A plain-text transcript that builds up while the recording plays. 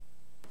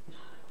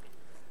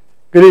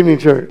Good evening,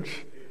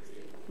 church.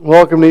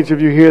 Welcome to each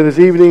of you here this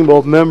evening,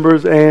 both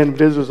members and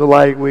visitors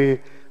alike.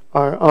 We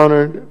are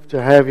honored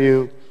to have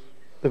you,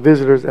 the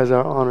visitors, as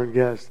our honored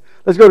guests.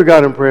 Let's go to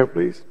God in prayer,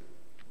 please.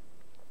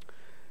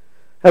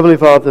 Heavenly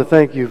Father,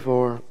 thank you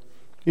for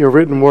your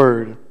written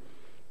word.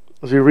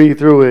 As we read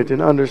through it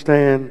and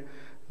understand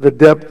the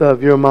depth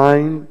of your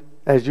mind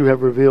as you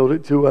have revealed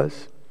it to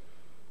us.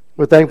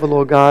 We're thankful,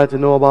 Lord God, to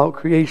know about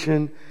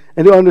creation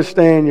and to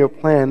understand your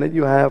plan that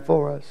you have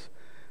for us.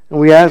 And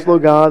we ask,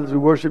 Lord God, as we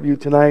worship you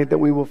tonight, that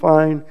we will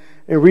find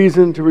a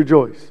reason to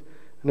rejoice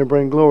and to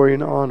bring glory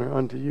and honor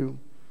unto you.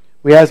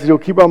 We ask that you'll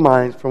keep our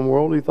minds from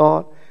worldly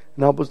thought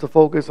and help us to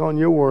focus on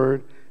your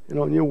word and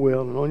on your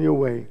will and on your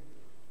way.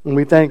 And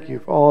we thank you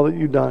for all that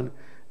you've done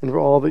and for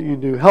all that you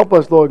do. Help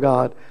us, Lord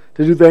God,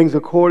 to do things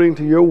according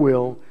to your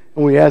will,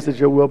 and we ask that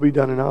your will be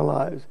done in our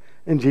lives.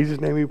 In Jesus'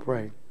 name we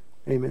pray.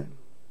 Amen.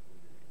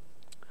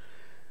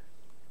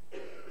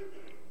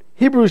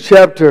 Hebrews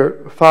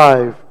chapter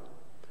 5.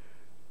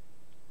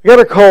 I got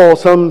a call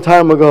some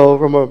time ago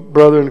from a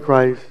brother in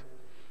Christ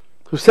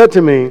who said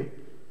to me,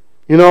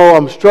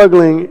 I'm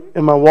struggling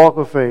in my walk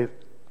of faith.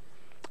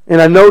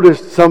 And I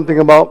noticed something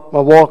about my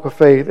walk of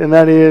faith, and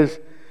that is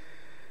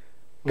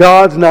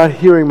God's not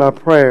hearing my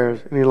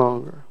prayers any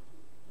longer.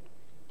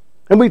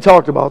 And we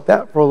talked about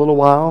that for a little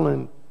while,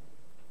 and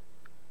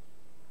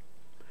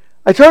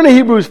I turn to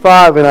Hebrews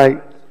 5 and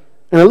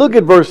I look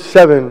at verse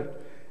 7,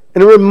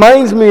 and it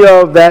reminds me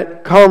of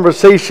that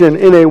conversation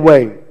in a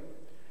way.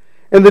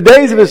 In the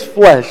days of his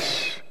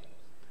flesh,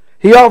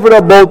 he offered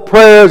up both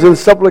prayers and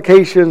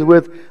supplications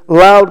with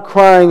loud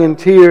crying and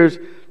tears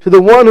to the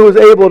one who was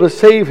able to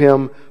save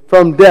him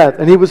from death.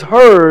 And he was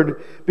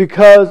heard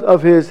because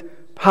of his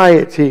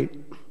piety.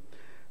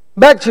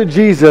 Back to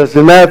Jesus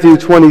in Matthew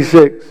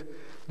 26.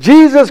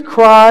 Jesus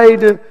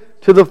cried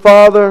to the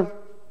Father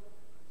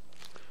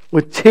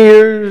with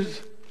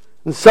tears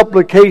and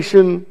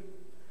supplication.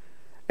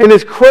 In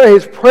his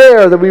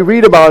prayer that we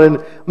read about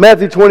in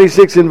Matthew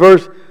 26 in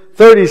verse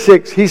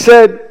 36, he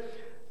said,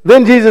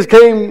 Then Jesus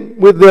came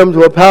with them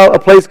to a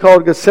place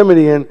called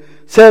Gethsemane and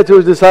said to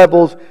his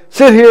disciples,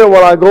 Sit here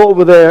while I go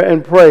over there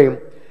and pray.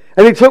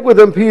 And he took with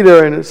him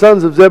Peter and the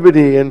sons of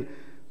Zebedee and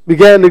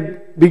began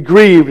to be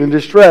grieved and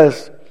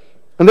distressed.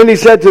 And then he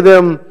said to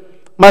them,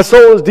 My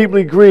soul is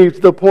deeply grieved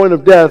to the point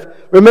of death.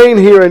 Remain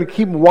here and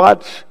keep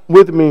watch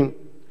with me.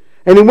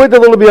 And he went a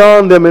little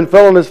beyond them and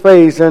fell on his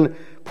face and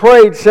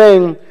prayed,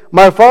 saying,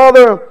 My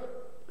Father,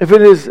 if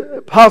it is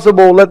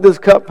possible, let this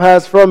cup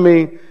pass from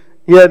me,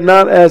 yet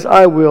not as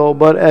I will,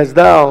 but as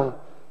thou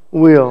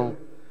wilt.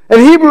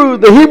 And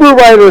the Hebrew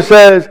writer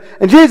says,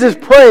 and Jesus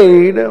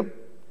prayed, and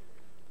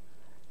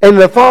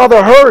the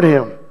Father heard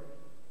him.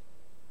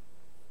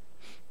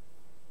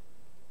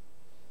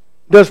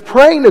 Does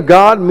praying to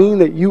God mean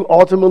that you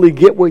ultimately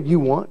get what you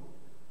want?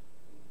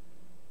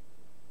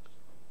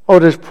 Or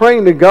does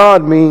praying to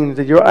God mean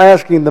that you're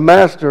asking the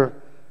Master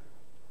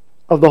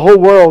of the whole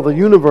world, the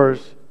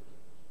universe,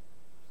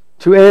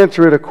 to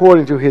answer it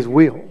according to his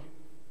will?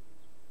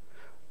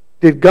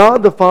 Did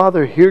God the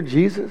Father hear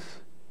Jesus?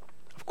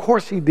 Of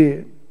course he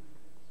did.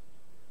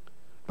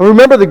 And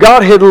remember, the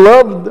Godhead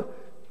loved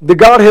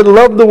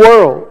the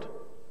world.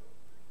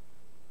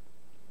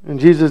 And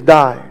Jesus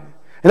died.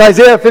 In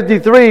Isaiah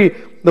 53,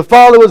 the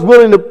Father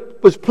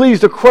was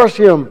pleased to crush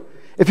him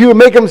if he would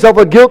make himself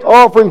a guilt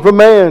offering for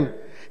man.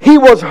 He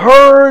was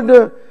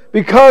heard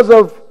because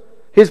of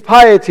his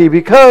piety,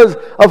 because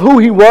of who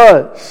he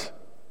was.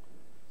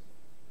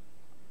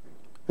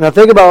 And I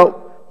think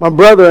about my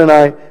brother, and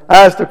I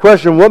asked the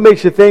question, what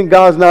makes you think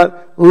God's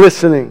not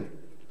listening?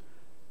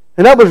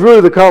 And that was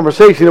really the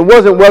conversation. It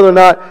wasn't whether or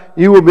not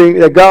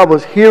that God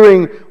was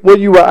hearing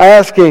what you were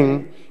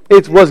asking.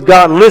 It was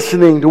God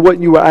listening to what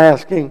you were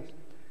asking.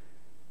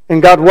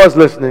 And God was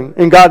listening,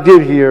 and God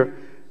did hear,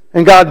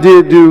 and God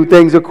did do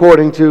things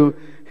according to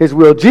his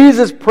will.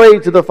 Jesus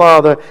prayed to the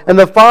Father, and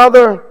the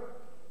Father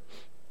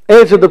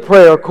answered the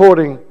prayer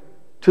according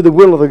to the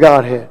will of the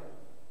Godhead.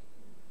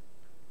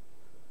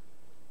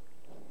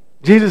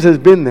 Jesus has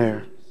been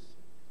there.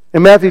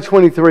 In Matthew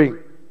 23,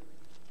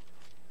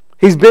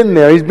 he's been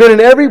there. He's been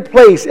in every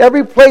place that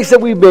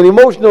we've been,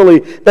 emotionally,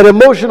 that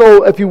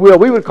emotional, if you will,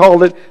 we would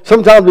call it,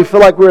 sometimes we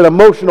feel like we're an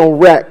emotional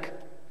wreck.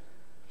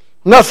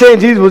 I'm not saying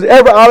Jesus was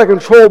ever out of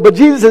control, but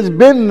Jesus has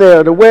been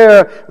there to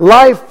where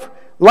life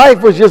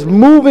was just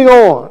moving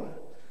on.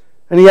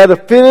 And he had to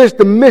finish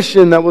the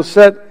mission that was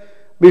set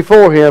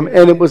before him,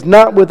 and it was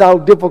not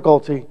without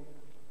difficulty.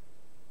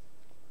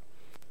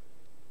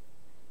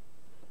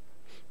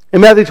 In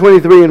Matthew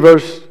 23 and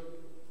verse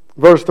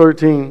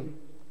 13,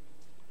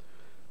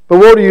 But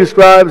woe to you,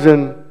 scribes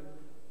and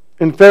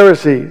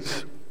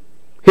Pharisees,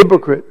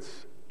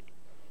 hypocrites,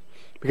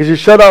 because you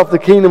shut off the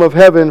kingdom of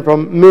heaven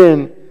from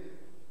men,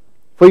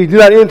 for you do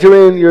not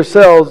enter in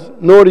yourselves,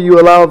 nor do you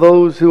allow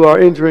those who are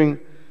entering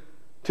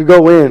to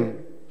go in.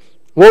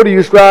 Woe to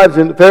you, scribes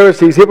and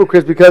Pharisees,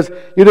 hypocrites, because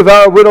you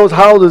devour widows'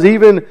 houses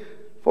even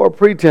for a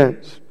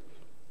pretense.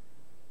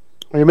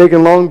 You're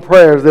making long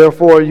prayers,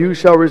 therefore you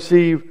shall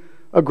receive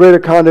a greater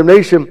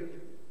condemnation.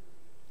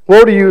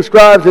 Woe to you,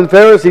 scribes and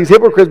Pharisees,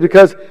 hypocrites,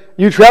 because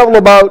you travel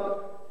about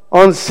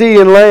on sea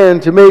and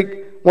land to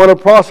make one a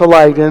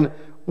proselyte, and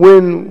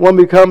when one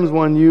becomes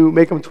one, you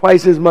make him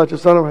twice as much a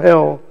son of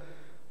hell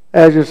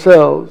as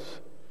yourselves.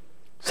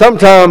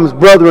 Sometimes,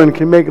 brethren,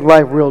 can make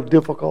life real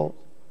difficult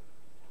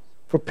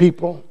for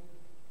people.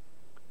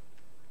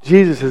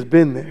 Jesus has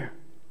been there.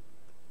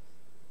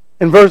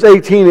 In verse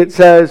 18 it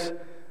says,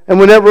 and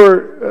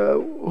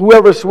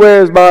whoever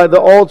swears by the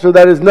altar,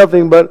 that is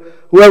nothing, but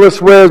whoever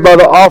swears by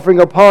the offering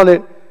upon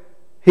it,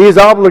 he is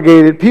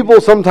obligated.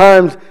 People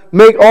sometimes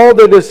make all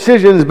their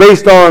decisions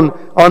based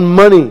on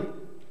money.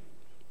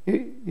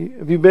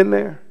 Have you been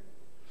there?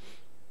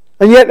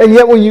 And yet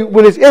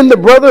when it's in the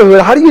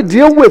brotherhood, how do you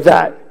deal with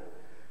that?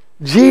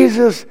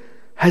 Jesus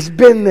has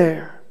been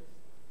there.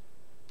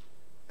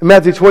 In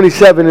Matthew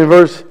 27, in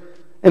verse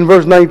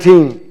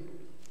 19,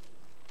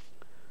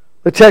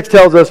 the text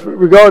tells us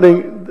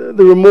regarding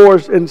the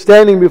remorse and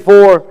standing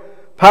before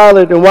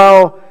Pilate, and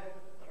while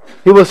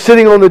he was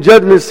sitting on the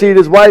judgment seat,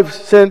 his wife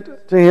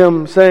sent to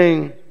him,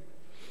 saying,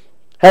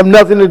 have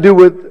nothing to do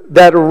with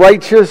that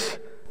righteous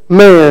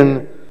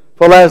man,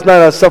 for last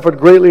night I suffered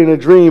greatly in a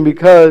dream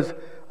because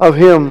of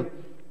him.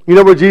 You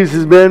know where Jesus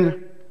has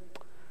been?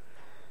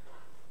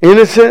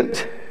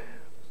 Innocent,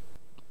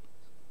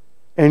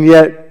 and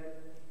yet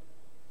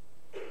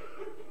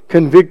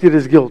convicted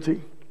as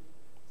guilty.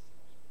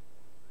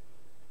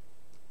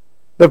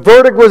 The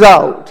verdict was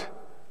out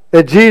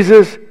that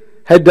Jesus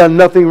had done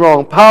nothing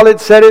wrong. Pilate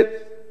said it.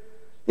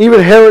 Even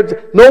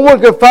Herod. No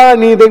one could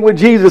find anything with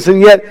Jesus,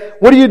 and yet,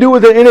 what do you do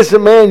with an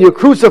innocent man? You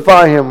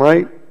crucify him,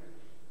 right?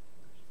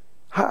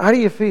 How do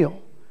you feel?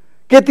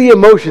 Get the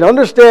emotion.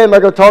 Understand,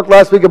 like I talked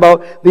last week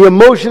about the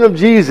emotion of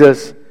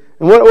Jesus,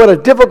 and what a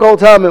difficult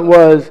time it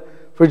was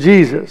for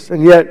Jesus.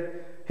 And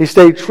yet, he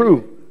stayed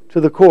true to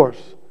the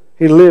course.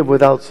 He lived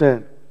without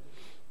sin.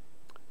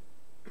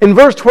 In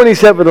verse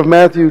 27 of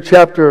Matthew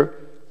chapter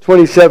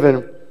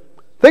 27,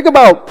 think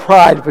about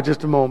pride for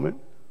just a moment.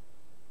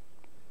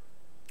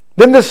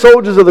 Then the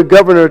soldiers of the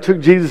governor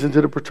took Jesus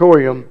into the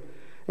praetorium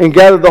and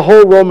gathered the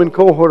whole Roman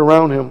cohort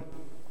around him.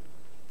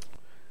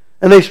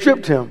 And they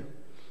stripped him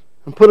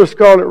and put a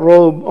scarlet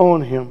robe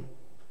on him.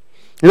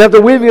 And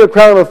after weaving a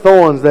crown of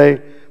thorns,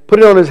 they put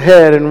it on his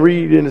head and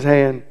reed in his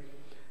hand.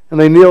 And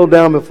they kneeled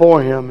down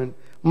before him and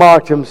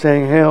mocked him,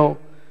 saying, Hail,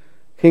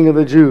 King of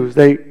the Jews.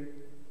 They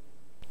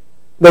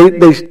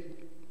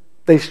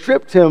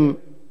stripped him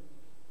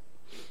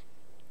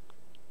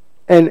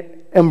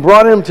and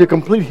brought him to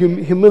complete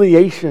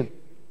humiliation.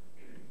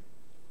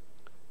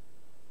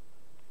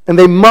 And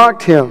they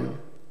mocked him.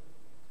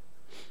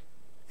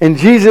 And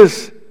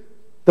Jesus,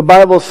 the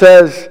Bible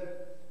says,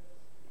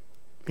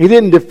 he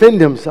didn't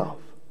defend himself.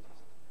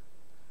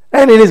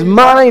 And in his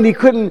mind, he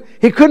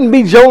couldn't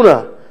be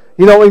Jonah,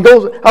 and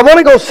goes, I want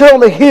to go sit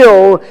on the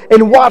hill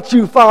and watch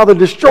you, Father,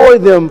 destroy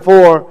them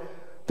for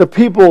the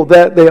people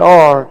that they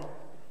are.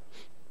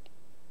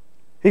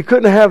 He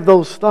couldn't have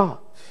those thoughts.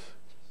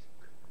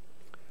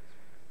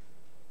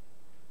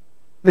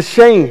 The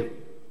shame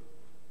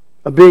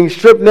of being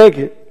stripped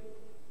naked.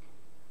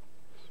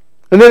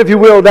 And then, if you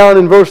will, down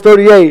in verse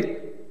 38,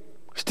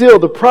 still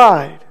the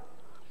pride.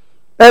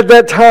 At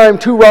that time,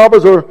 2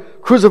 robbers were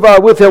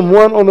crucified with him,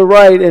 one on the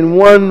right and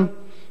one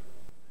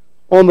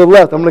on the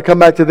left. I'm going to come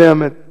back to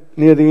them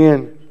near the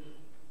end.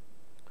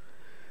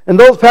 And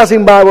those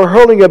passing by were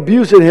hurling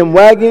abuse at him,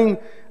 wagging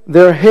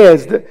their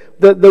heads.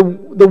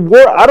 The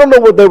word, I don't know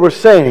what they were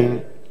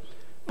saying,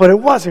 but it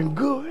wasn't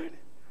good.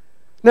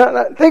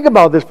 Now, think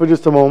about this for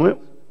just a moment.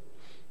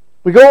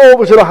 We go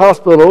over to the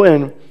hospital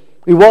and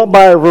we walk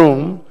by a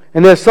room,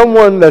 and there's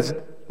someone that's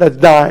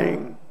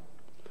dying.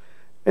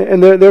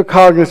 And they're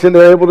cognizant,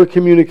 they're able to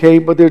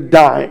communicate, but they're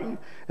dying.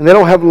 And they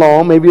don't have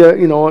long, maybe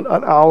an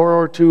hour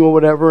or two or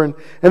whatever. And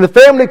the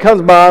family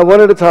comes by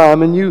one at a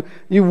time, and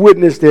you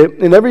witnessed it.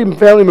 And every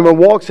family member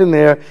walks in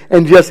there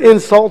and just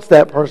insults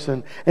that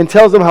person and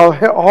tells them how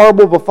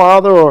horrible of a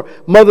father or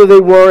mother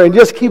they were, and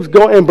just keeps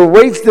going and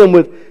berates them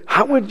with,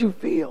 how would you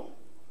feel?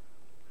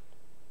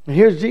 And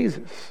here's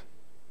Jesus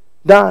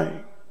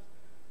dying.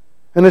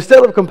 And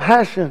instead of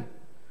compassion,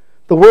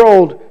 the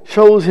world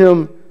shows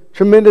him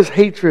tremendous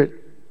hatred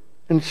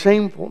and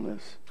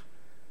shamefulness.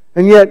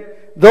 And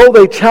yet, though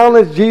they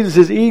challenge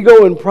Jesus'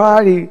 ego and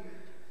pride,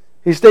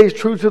 he stays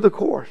true to the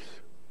course.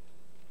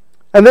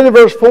 And then in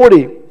verse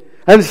 40,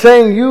 and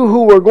saying, you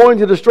who were going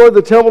to destroy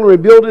the temple and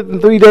rebuild it in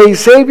 3 days,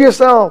 save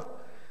yourself.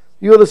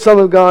 You are the Son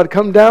of God.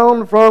 Come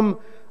down from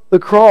the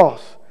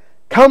cross.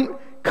 Come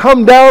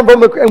down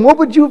from the... And what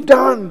would you have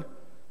done?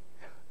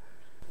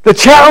 The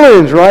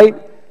challenge, right?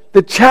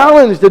 The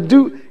challenge to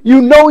do...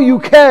 You know you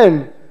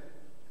can.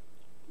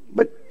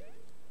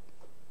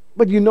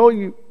 But you know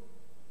you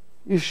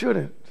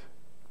shouldn't.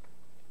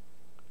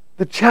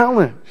 The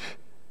challenge.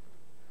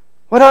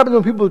 What happens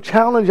when people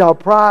challenge our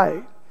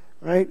pride,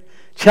 right?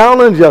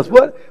 Challenge us.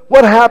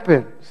 What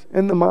happens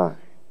in the mind?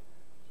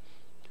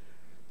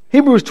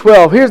 Hebrews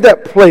 12, here's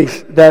that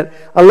place that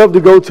I love to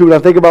go to when I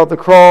think about the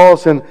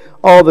cross and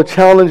all the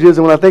challenges,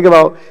 and when I think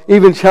about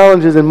even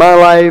challenges in my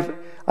life.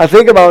 I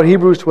think about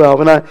Hebrews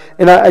 12,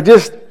 and I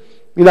just,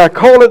 I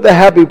call it the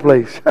happy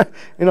place.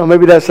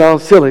 Maybe that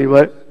sounds silly,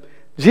 but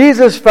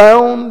Jesus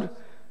found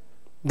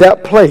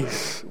that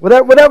place,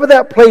 whatever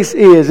that place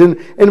is.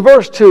 In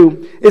verse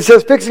 2, it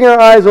says, fixing our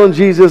eyes on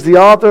Jesus, the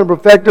author and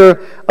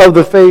perfecter of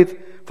the faith,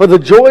 for the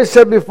joy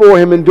set before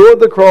him, endured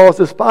the cross,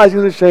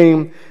 despising the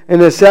shame,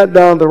 and has sat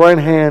down at the right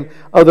hand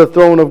of the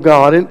throne of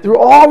God. And through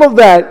all of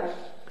that,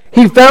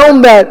 he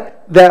found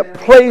that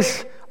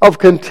place of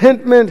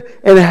contentment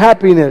and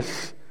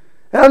happiness.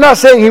 And I'm not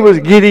saying he was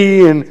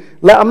giddy, I'm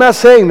not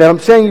saying that. I'm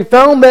saying he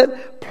found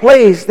that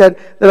place that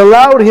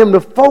allowed him to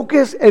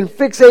focus and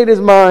fixate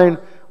his mind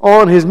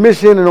on his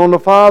mission and on the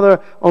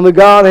Father, on the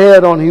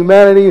Godhead, on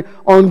humanity,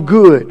 on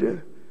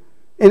good.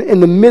 In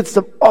the midst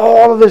of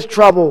all of this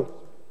trouble,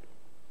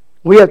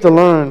 we have to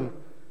learn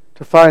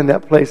to find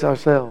that place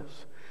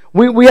ourselves.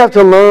 We have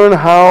to learn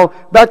how,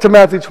 back to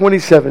Matthew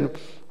 27,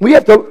 we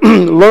have to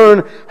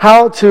learn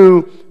how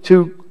to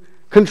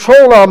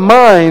control our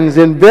minds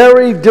in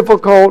very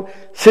difficult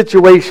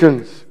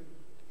situations.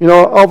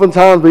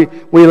 Oftentimes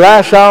we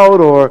lash out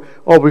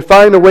or we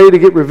find a way to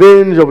get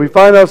revenge, or we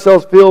find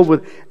ourselves filled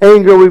with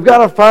anger. We've got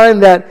to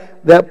find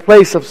that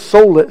place of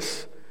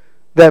solace,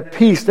 that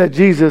peace that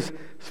Jesus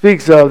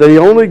speaks of, that he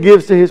only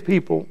gives to his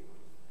people.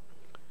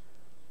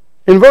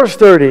 In verse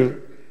 30,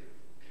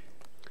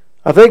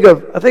 I think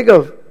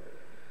of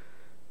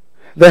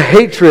the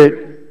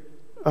hatred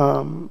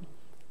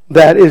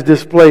that is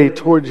displayed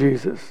toward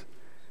Jesus,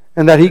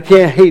 and that he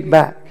can't hate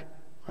back,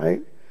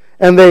 right?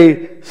 And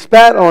they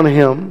spat on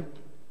him,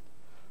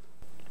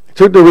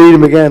 took the reed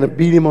and began to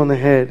beat him on the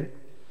head.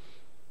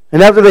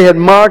 And after they had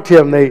mocked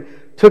him, they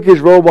took his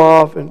robe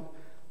off and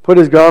put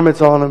his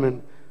garments on him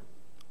and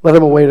led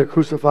him away to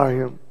crucify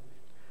him.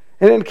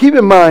 And keep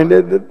in mind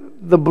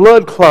the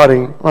blood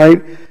clotting,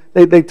 right?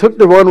 They took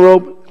the one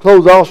robe,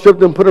 clothes off,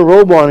 stripped him, put a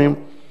robe on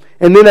him,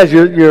 and then as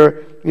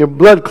your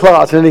blood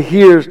clots and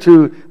adheres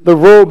to the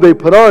robe they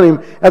put on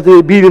him, after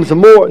they beat him some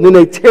more, and then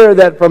they tear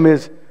that from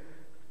his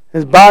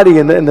body,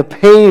 and the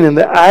pain and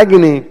the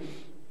agony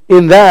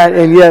in that,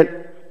 and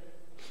yet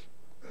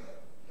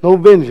no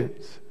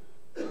vengeance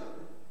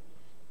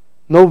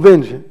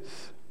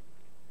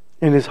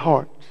in his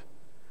heart.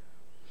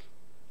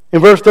 In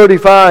verse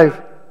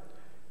 35,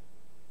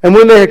 and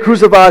when they had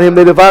crucified him,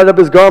 they divided up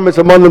his garments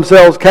among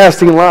themselves,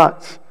 casting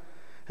lots,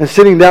 and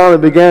sitting down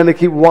and began to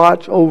keep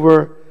watch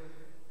over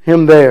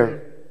him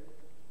there.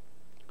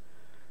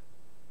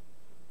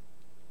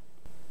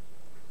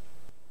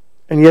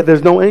 And yet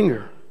there's no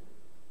anger.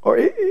 Or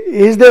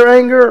is there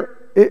anger?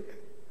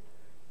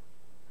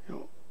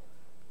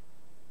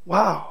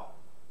 Wow.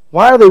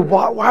 Why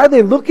are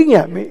they looking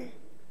at me?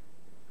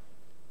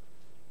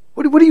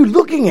 What are you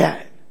looking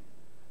at?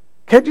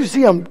 Can't you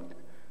see I'm...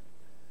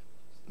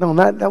 No,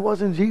 that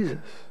wasn't Jesus.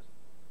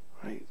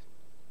 Right?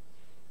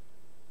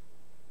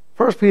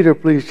 1 Peter,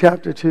 please,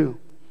 chapter 2.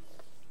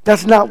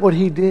 That's not what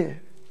he did.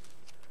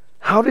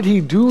 How did he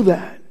do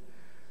that?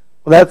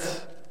 Well,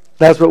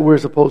 that's what we're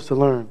supposed to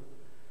learn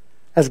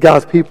as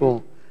God's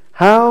people.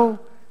 How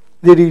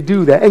did he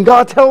do that? And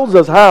God tells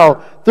us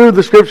how through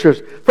the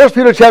Scriptures. 1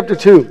 Peter chapter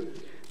 2,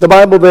 the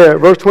Bible there,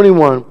 verse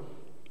 21.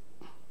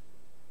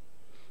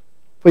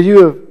 For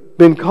you have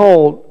been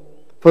called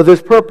for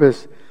this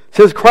purpose,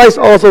 since Christ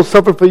also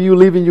suffered for you,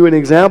 leaving you an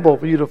example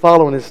for you to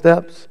follow in his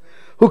steps,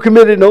 who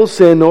committed no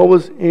sin, nor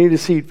was any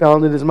deceit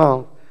found in his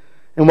mouth.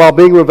 And while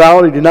being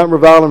reviled, he did not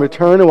revile in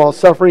return, and while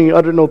suffering, he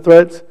uttered no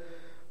threats,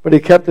 but he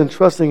kept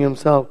entrusting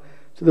himself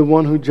to the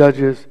one who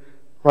judges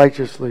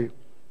righteously.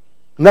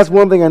 And that's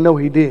one thing I know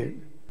he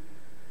did.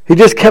 He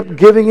just kept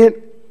giving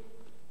it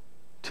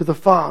to the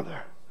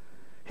Father.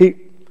 He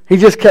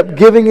just kept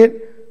giving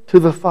it to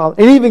the Father.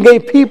 And he even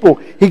gave people.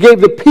 He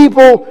gave the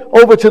people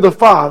over to the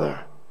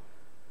Father.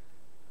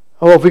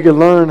 Oh, if we could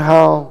learn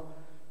how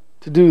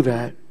to do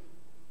that.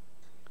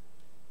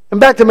 And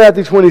back to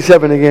Matthew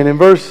 27 again, in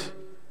verse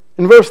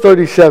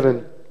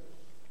 37.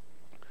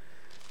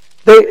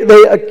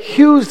 They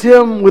accused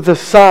him with a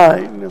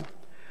sign.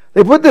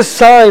 They put this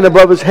sign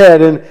above his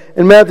head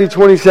in Matthew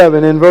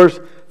 27, in verse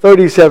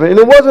 37. And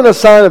it wasn't a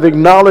sign of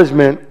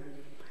acknowledgement.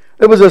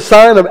 It was a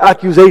sign of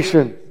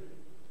accusation.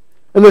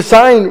 And the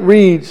sign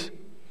reads,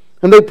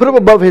 and they put up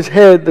above his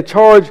head the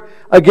charge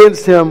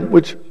against him,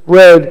 which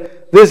read,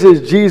 "This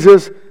is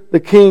Jesus, the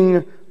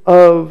King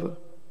of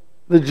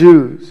the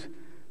Jews."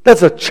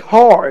 That's a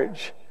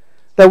charge.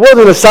 That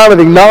wasn't a sign of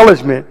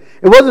acknowledgement.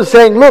 It wasn't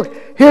saying, look,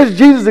 here's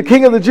Jesus, the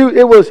King of the Jews.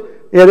 It was,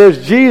 yeah,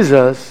 there's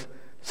Jesus.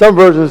 Some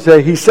versions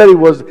say that he said he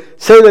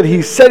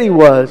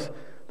was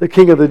the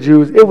King of the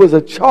Jews. It was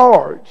a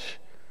charge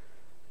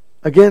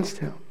against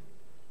him.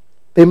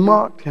 They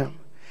mocked him.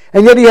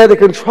 And yet he had to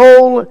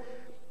control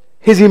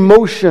his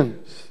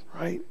emotions,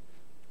 right?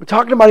 We're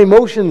talking about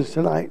emotions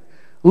tonight.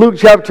 Luke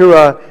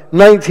chapter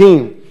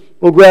 19.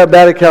 We'll grab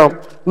that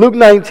account. Luke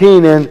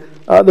 19, and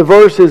the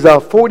verse is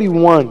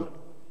 41.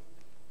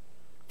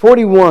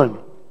 41.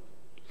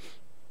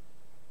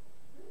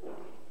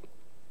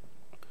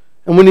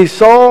 And when he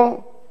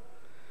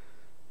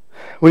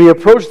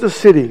approached the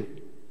city,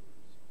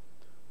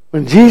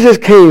 when Jesus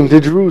came to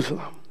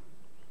Jerusalem,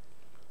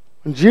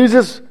 when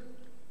Jesus,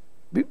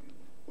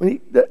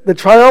 the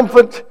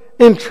triumphant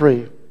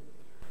entry,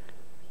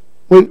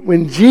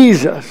 when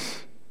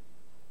Jesus,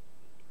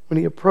 when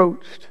he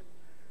approached,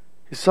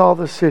 he saw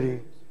the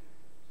city,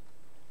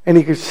 and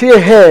he could see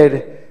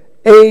ahead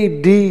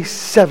AD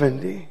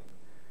 70.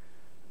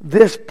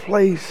 This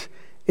place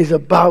is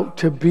about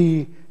to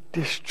be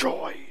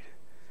destroyed.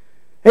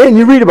 And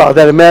you read about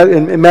that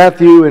in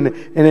Matthew and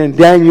in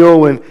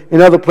Daniel and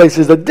in other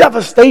places, the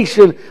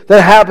devastation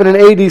that happened in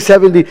AD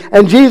 70.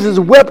 And Jesus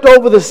wept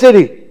over the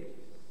city.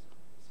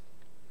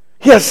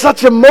 He had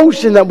such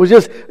emotion that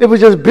it was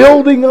just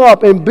building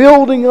up and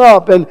building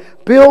up and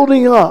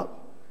building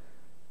up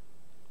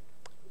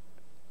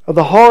of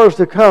the horrors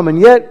to come. And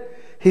yet,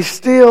 he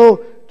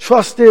still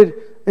trusted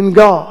in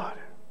God.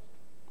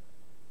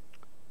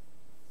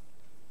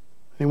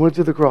 He went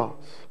to the cross.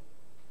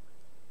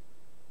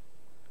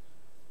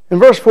 In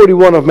verse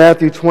 41 of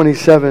Matthew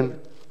 27,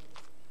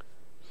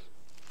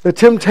 the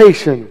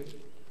temptation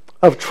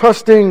of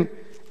trusting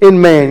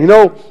in man.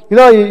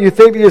 You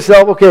think to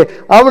yourself, okay,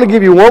 I'm going to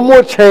give you one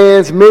more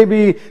chance.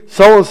 Maybe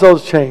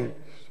so-and-so's changed.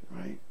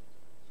 Right?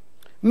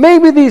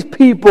 Maybe these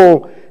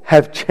people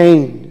have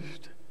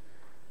changed.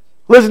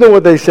 Listen to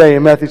what they say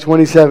in Matthew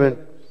 27,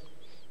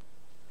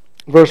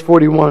 verse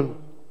 41.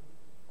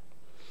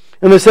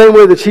 In the same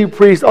way, the chief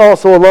priests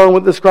also, along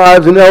with the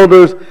scribes and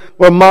elders,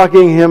 were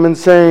mocking him and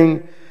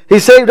saying, "He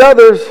saved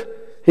others.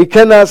 He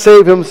cannot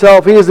save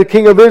himself. He is the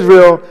King of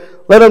Israel.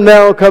 Let him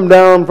now come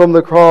down from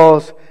the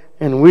cross,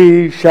 and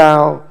we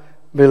shall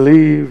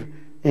believe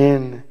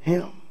in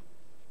him."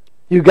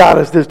 You got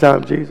us this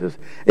time, Jesus.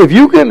 If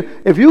you can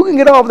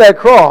get off that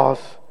cross,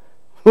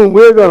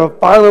 we're going to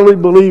finally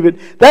believe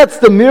it. That's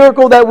the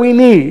miracle that we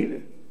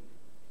need.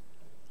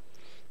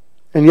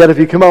 And yet, if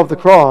you come off the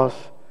cross,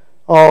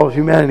 all of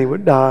humanity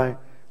would die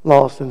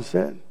lost in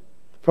sin.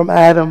 From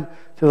Adam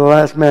to the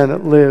last man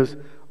that lives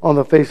on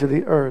the face of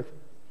the earth.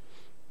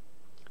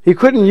 He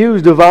couldn't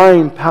use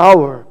divine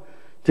power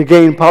to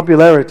gain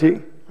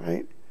popularity,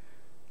 right?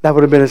 That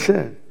would have been a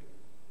sin.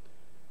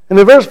 And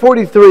in verse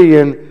 43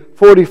 and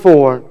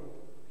 44,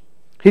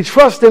 he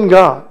trusts in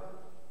God.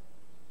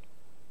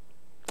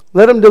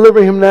 Let him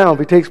deliver him now if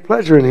he takes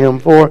pleasure in him,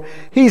 for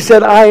he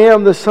said, "I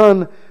am the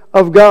Son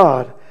of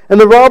God." And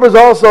the robbers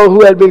also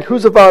who had been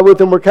crucified with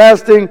him were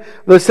casting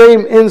the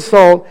same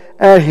insult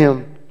at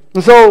him.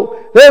 And so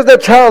there's the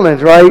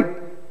challenge, right?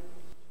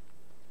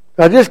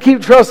 Do I just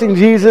keep trusting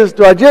Jesus?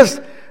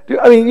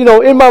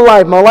 In my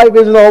life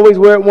isn't always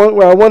where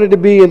I want it to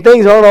be, and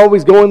things aren't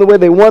always going the way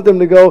they want them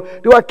to go.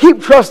 Do I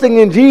keep trusting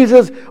in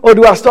Jesus, or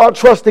do I start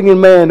trusting in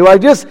man? Do I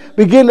just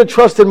begin to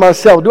trust in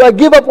myself? Do I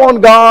give up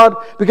on God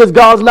because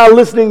God's not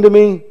listening to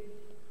me?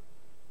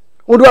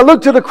 Or do I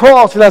look to the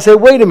cross and I say,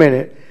 wait a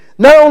minute,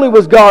 not only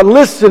was God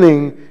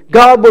listening,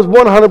 God was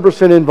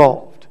 100%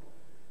 involved.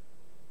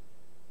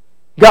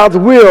 God's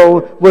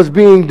will was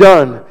being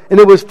done, and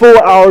it was for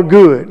our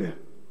good.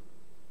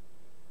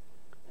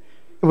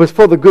 It was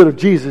for the good of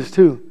Jesus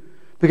too.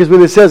 Because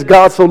when it says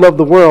God so loved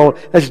the world,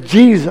 that's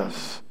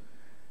Jesus.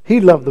 He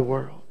loved the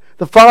world.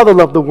 The Father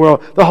loved the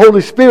world. The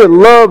Holy Spirit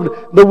loved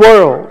the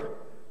world.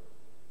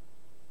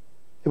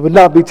 It would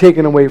not be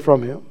taken away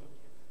from him.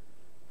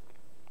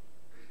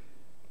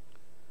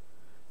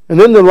 And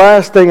then the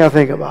last thing I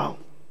think about,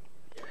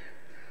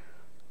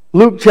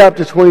 Luke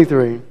chapter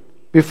 23,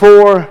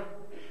 before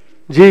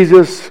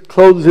Jesus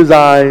closes his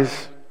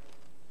eyes,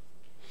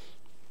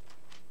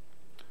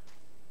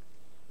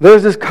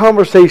 there's this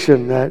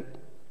conversation that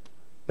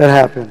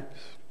happens.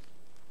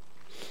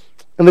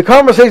 And the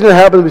conversation that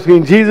happens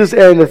between Jesus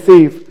and the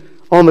thief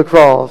on the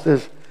cross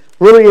is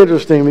really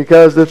interesting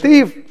because the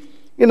thief,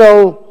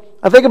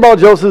 I think about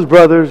Joseph's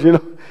brothers,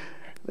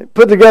 they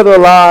put together a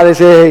lie. They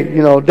say,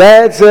 hey,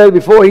 Dad said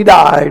before he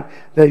died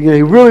that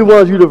he really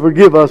wants you to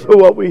forgive us for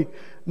what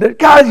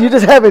guys, you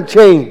just haven't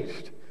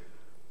changed.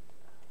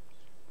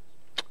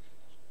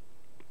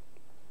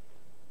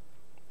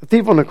 The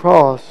thief on the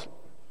cross,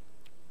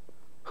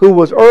 who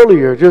was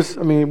earlier,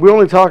 we're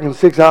only talking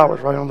 6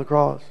 hours right on the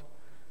cross,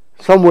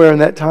 somewhere in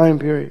that time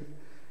period.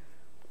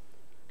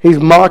 He's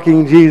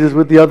mocking Jesus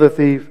with the other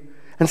thief.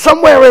 And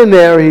somewhere in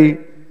there, he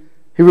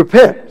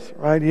repents,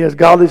 right? He has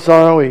godly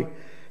sorrow.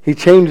 He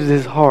changes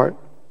his heart.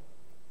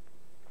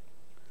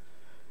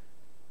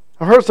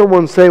 I heard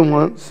someone say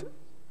once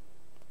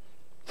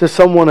to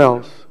someone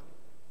else,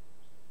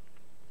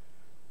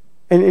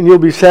 and you'll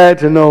be sad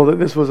to know that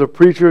this was a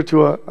preacher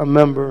to a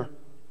member.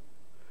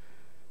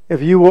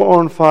 If you were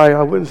on fire,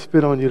 I wouldn't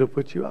spit on you to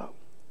put you out.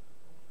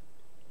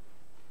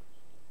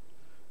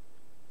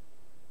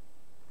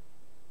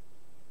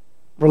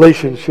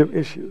 Relationship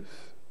issues.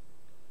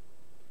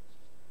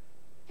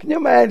 Can you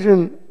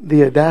imagine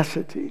the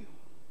audacity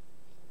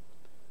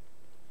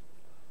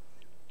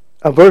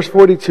of verse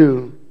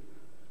 42?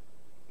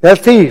 That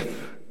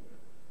thief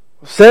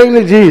was saying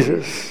to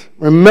Jesus,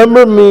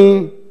 "Remember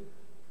me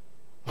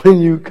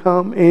when you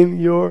come in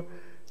your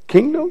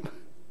kingdom."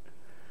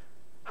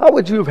 How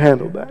would you have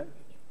handled that?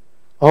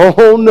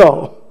 Oh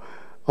no,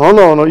 Oh,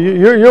 no,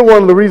 you're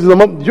one of the reasons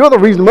I'm up. You're the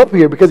reason I'm up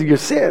here because of your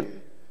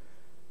sin.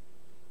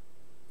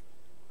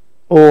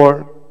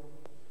 Or,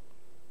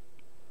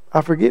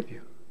 I forgive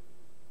you.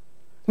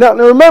 Now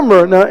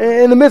remember,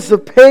 in the midst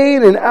of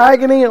pain and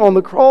agony on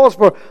the cross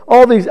for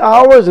all these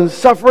hours and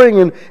suffering,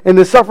 and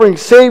the suffering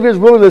Savior is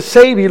willing to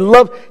save. He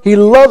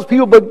loves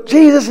people, but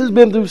Jesus has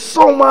been through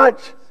so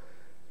much.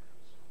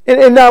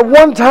 And not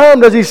one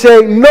time does he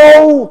say,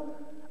 no,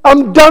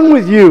 I'm done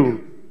with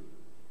you.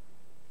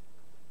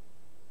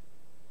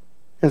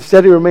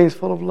 Instead, he remains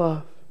full of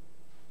love.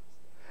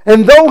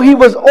 And though he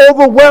was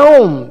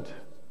overwhelmed,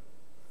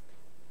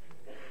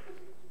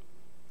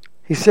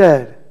 he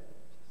said,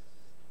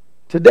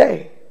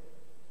 Today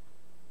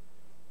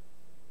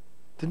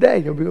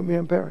you'll be with me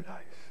in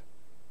paradise.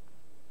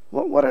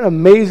 What an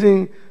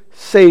amazing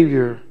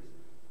Savior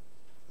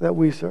that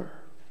we serve.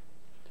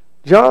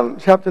 John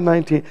chapter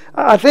 19.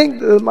 I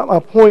think my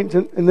point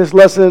in this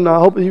lesson, I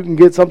hope that you can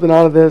get something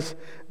out of this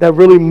that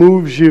really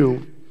moves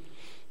you.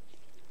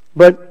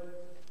 But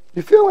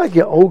you feel like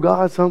you owe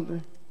God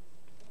something?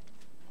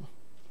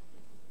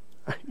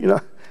 I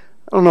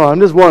don't know.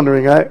 I'm just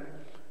wondering.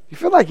 You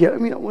feel like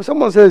when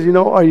someone says,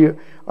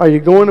 are you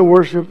going to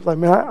worship? It's like,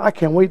 man, I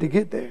can't wait to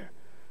get there.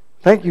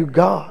 Thank you,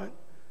 God.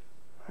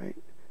 Right?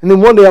 And then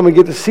one day I'm going to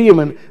get to see him,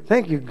 and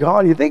thank you,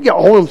 God. You think you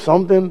owe him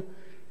something?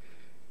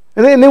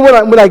 And then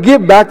when I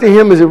give back to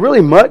him, is it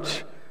really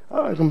much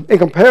in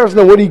comparison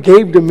to what he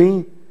gave to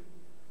me?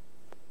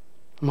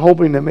 I'm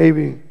hoping that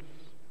maybe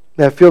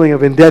that feeling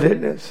of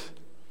indebtedness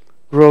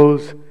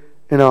grows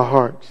in our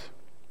hearts.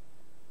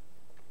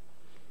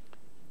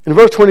 In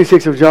verse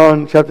 26 of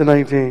John chapter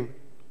 19,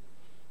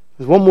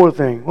 there's one more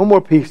thing, one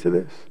more piece to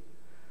this.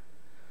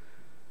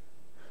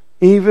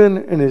 Even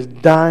in his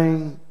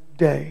dying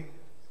day,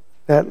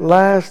 that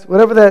last,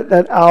 whatever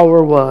that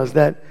hour was,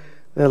 that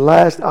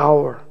last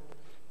hour,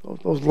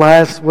 those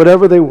last,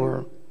 whatever they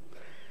were,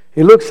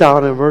 he looks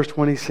out in verse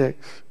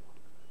 26.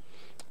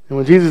 And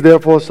when Jesus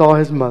therefore saw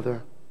his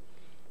mother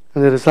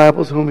and the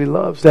disciples whom he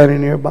loved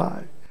standing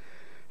nearby,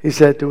 he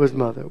said to his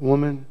mother,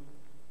 Woman,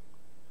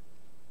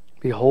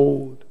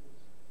 behold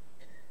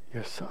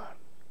your son.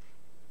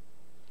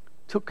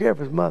 Took care of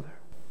his mother.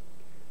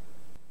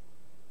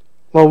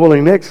 Well,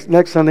 willing,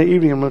 next Sunday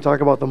evening I'm going to talk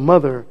about the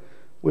mother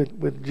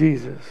with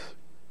Jesus.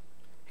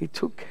 He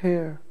took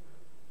care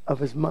of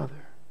his mother.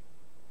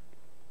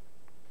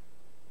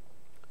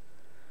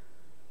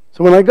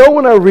 So when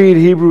I read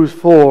Hebrews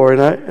 4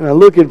 and I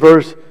look at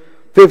verse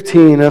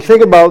 15, and I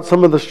think about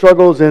some of the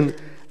struggles in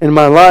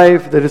my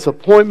life, the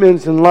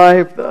disappointments in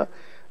life, the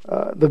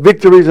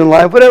victories in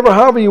life,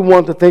 however you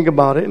want to think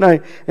about it, and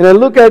I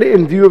look at it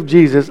in view of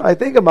Jesus, I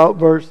think about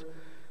verse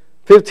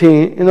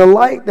 15 in a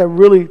light that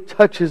really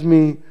touches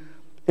me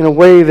in a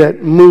way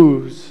that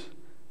moves.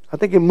 I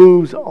think it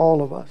moves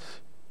all of us.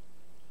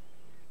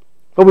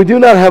 But we do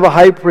not have a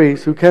high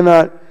priest who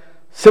cannot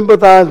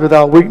sympathize with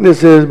our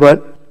weaknesses,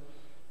 but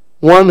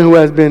one who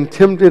has been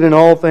tempted in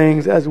all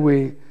things as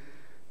we,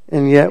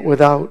 and yet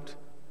without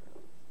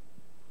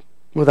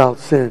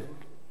sin.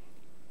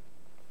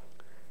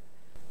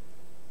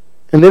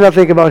 And then I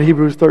think about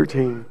Hebrews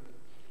 13.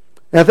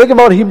 And I think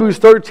about Hebrews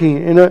 13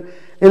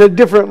 in a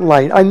different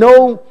light. I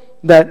know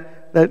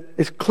that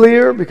it's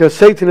clear because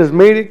Satan has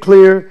made it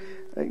clear.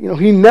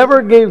 He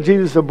never gave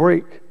Jesus a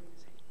break.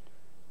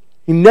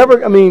 He never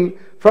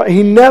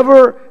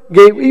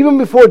gave, even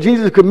before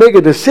Jesus could make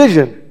a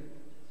decision,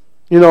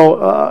 they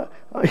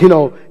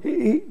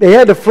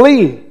had to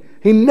flee.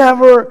 He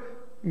never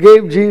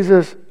gave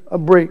Jesus a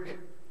break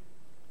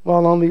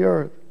while on the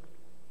earth.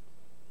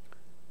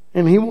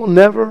 And he will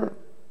never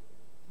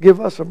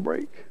give us a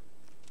break.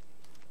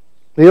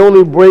 The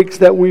only breaks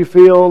that we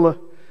feel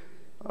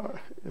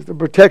is the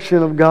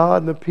protection of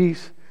God and the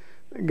peace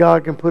that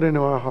God can put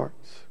into our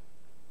hearts.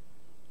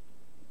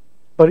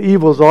 But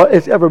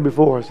it's ever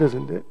before us,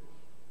 isn't it?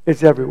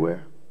 It's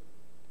everywhere.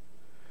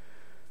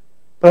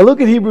 But I look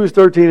at Hebrews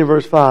 13 and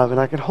verse 5, and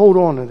I can hold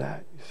on to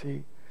that, you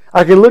see.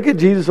 I can look at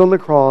Jesus on the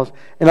cross,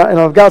 and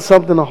I've got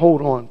something to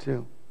hold on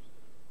to.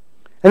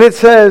 And it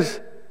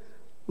says,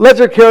 let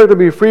your character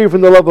be free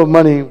from the love of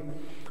money,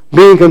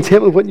 being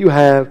content with what you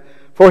have.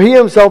 For he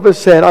himself has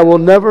said, I will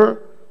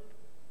never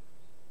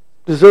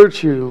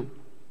desert you,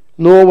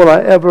 nor will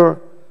I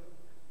ever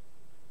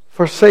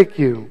forsake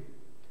you.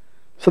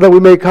 So that we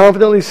may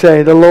confidently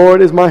say, the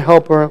Lord is my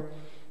helper.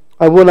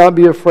 I will not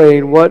be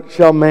afraid. What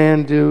shall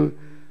man do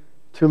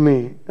to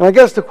me? And I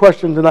guess the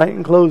question tonight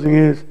in closing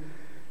is,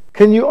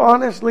 can you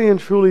honestly and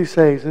truly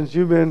say, since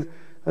you've been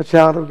a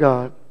child of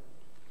God,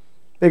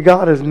 that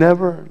God has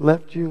never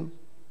left you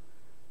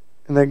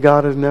and that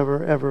God has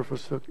never ever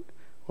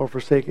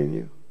forsaken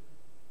you?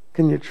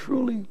 Can you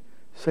truly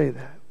say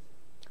that?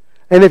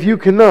 And if you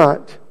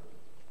cannot,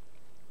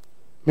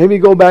 maybe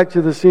go back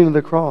to the scene of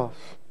the cross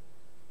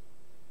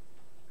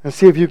and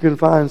see if you can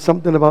find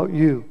something about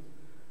you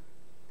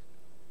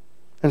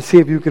and see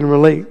if you can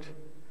relate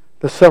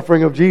the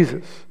suffering of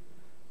Jesus,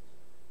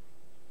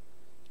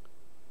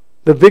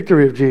 the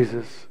victory of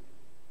Jesus,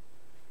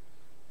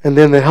 and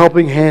then the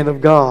helping hand of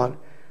God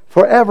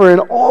forever and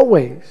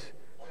always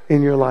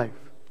in your life.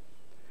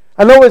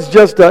 I know it's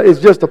just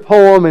a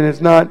poem, and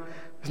it's not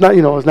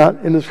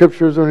in the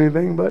scriptures or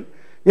anything, but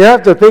you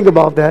have to think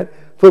about that.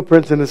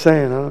 Footprints in the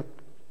sand, huh?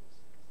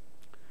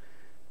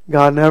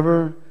 God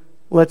never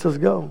lets us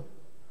go.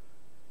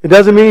 It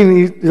doesn't mean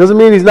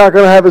He's not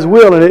going to have His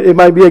will, and it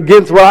might be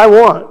against what I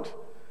want.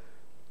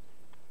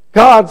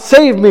 God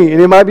save me,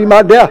 and it might be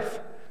my death.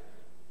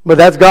 But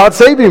that's God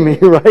saving me,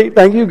 right?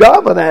 Thank you,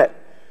 God, for that.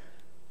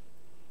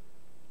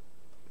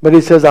 But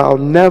He says, I'll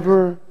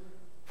never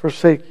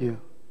forsake you.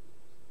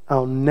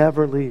 I'll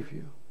never leave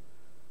you.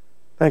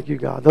 Thank you,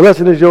 God. The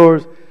lesson is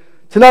yours.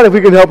 Tonight, if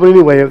we can help in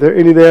any way, if there are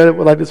any there that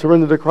would like to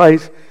surrender to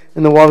Christ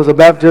in the waters of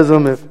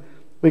baptism, if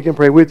we can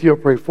pray with you or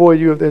pray for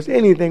you, if there's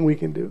anything we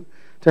can do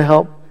to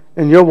help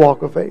in your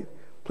walk of faith,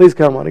 please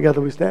come on. Together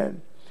we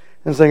stand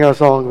and sing our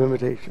song of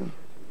invitation.